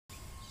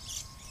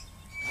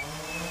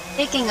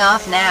Kicking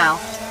off now.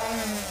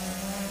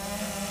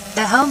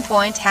 The home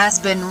point has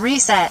been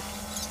reset.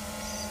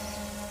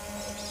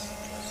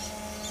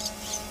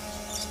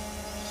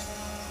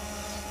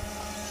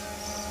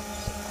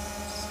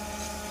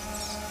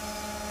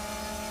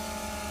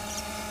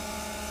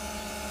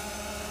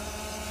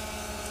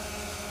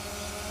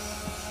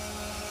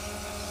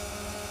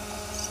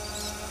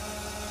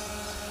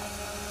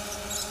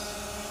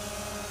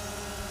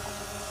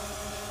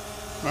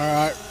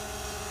 Alright,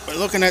 we're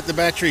looking at the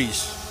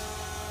batteries.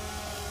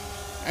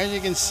 As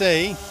you can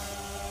see,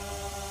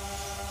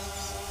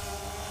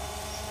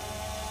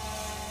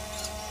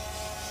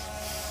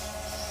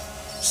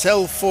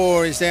 cell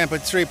 4 is down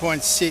at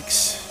 3.6,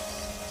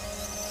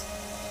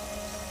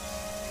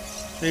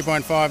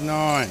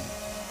 3.59.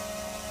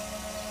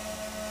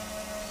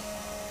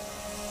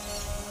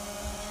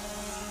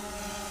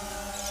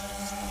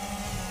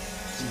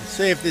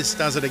 See if this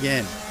does it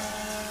again.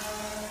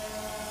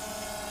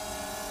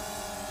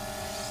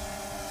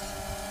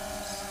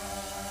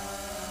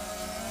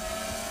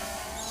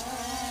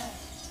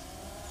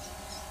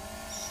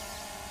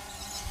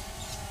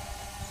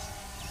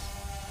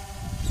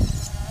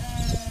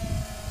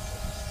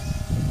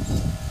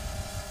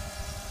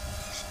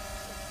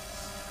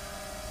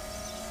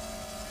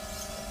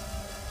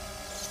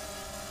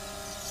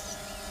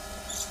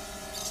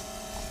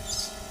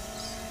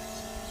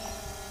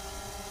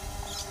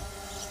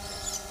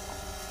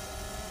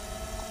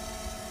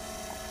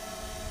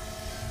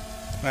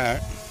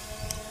 Alright.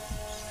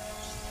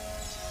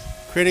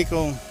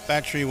 Critical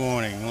battery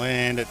warning,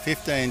 land at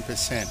 15%.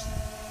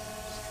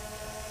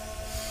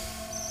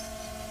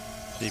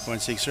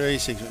 3.63,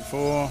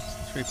 6.4,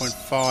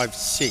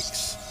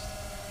 3.56.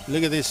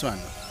 Look at this one.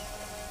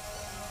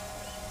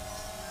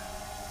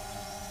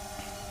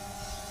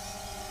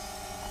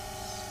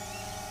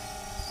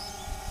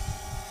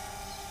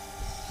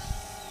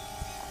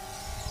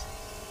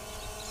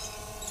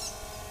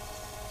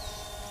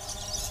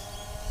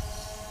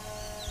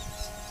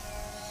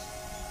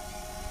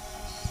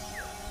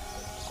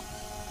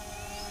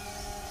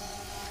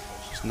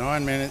 It's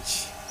 9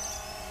 minutes,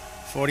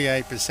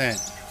 48%,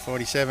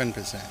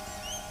 47%,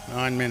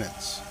 9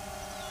 minutes.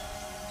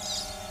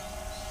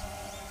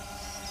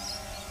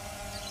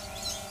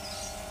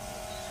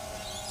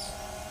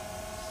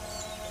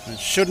 It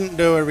shouldn't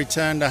do a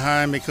return to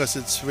home because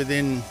it's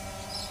within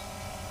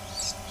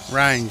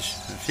range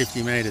of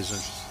 50 metres,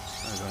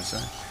 as I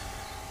say.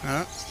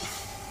 Alright.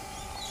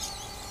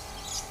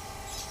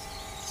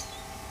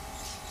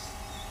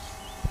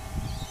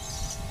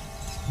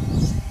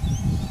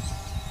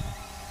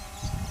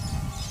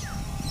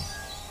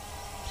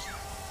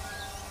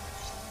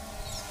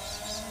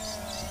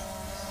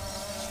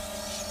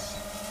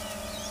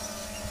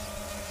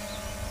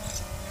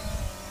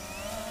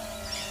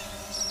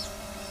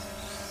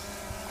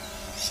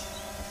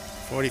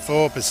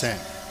 %.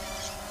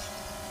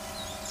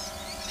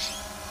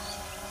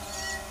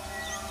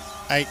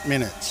 8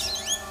 minutes.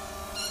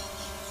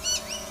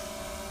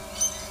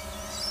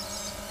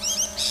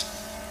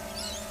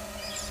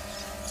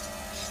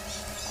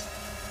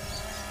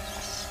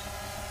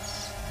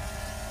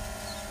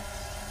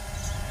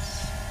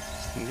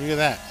 Look at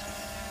that.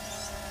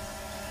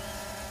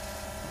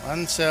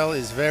 One cell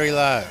is very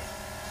low.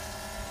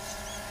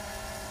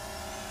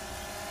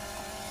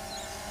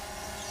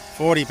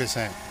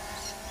 40%.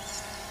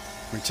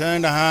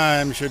 Return to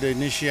home should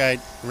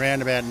initiate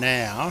round about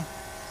now,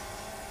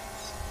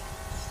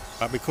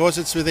 but because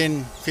it's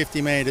within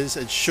 50 metres,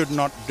 it should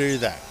not do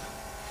that.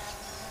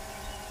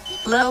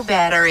 Low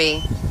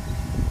battery.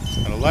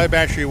 Got a low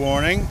battery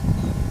warning.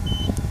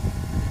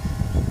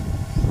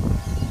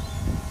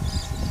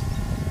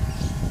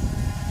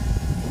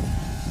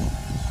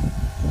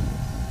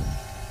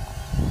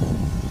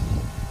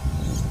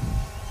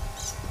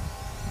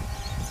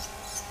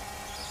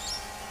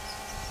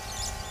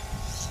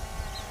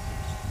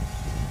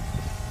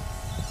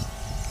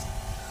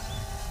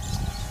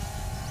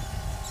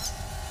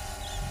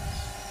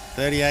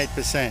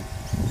 %.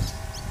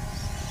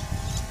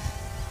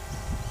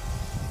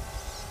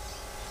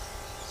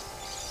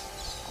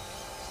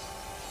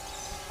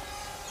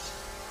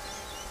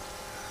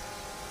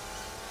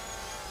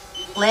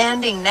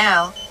 Landing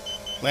now.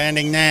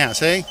 Landing now,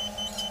 see?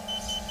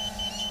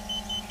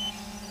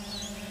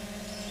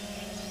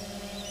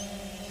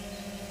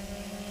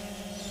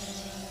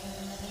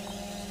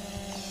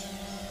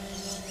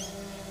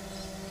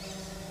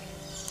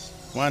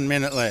 One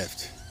minute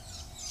left.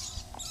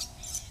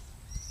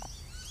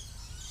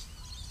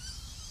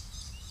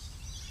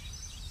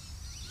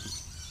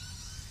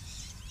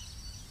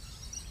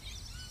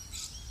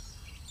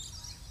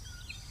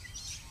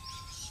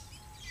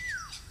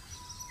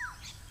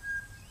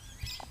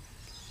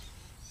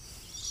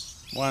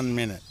 One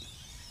minute.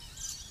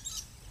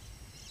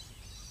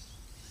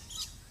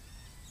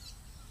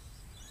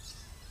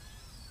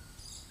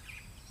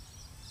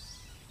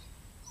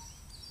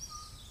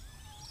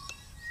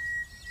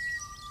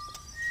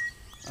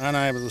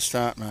 Unable to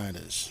start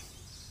motors.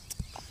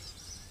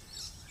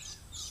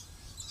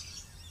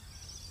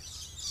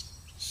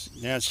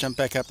 Now it's jumped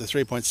back up to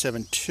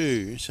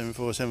 3.72,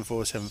 74,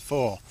 74,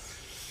 74.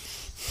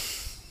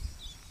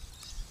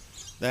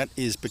 That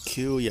is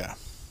peculiar.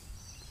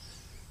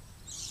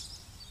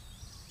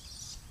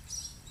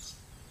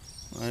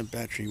 Low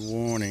battery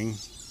warning.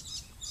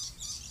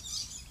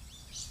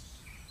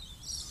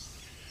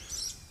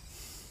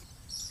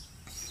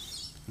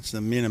 It's the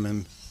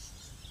minimum,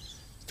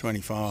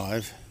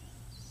 25.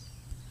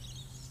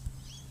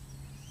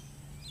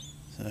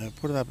 So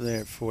put it up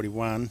there at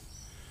 41.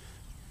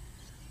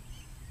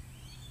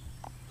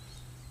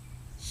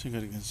 So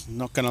it's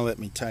not going to let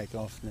me take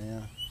off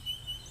now,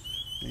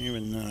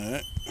 even though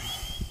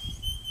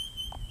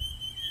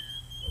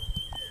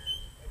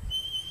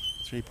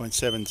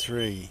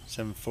 3.73,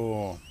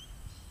 74.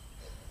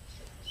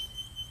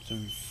 So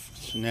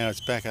now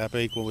it's back up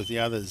equal with the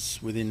others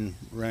within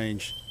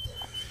range.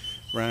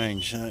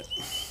 So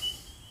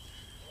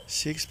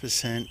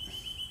 6%,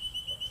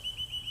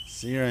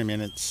 0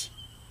 minutes.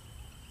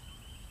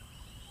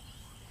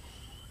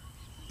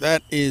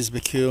 That is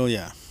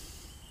peculiar.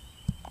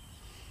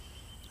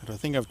 But I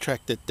think I've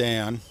tracked it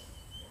down.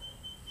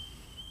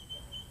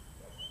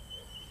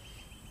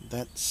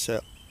 That's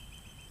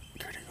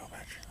critical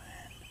battery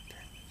land.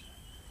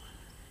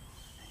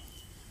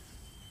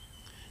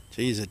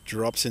 Geez, it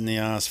drops in the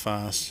arse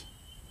fast.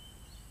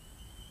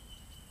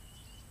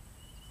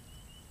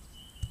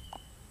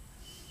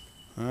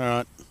 All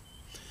right.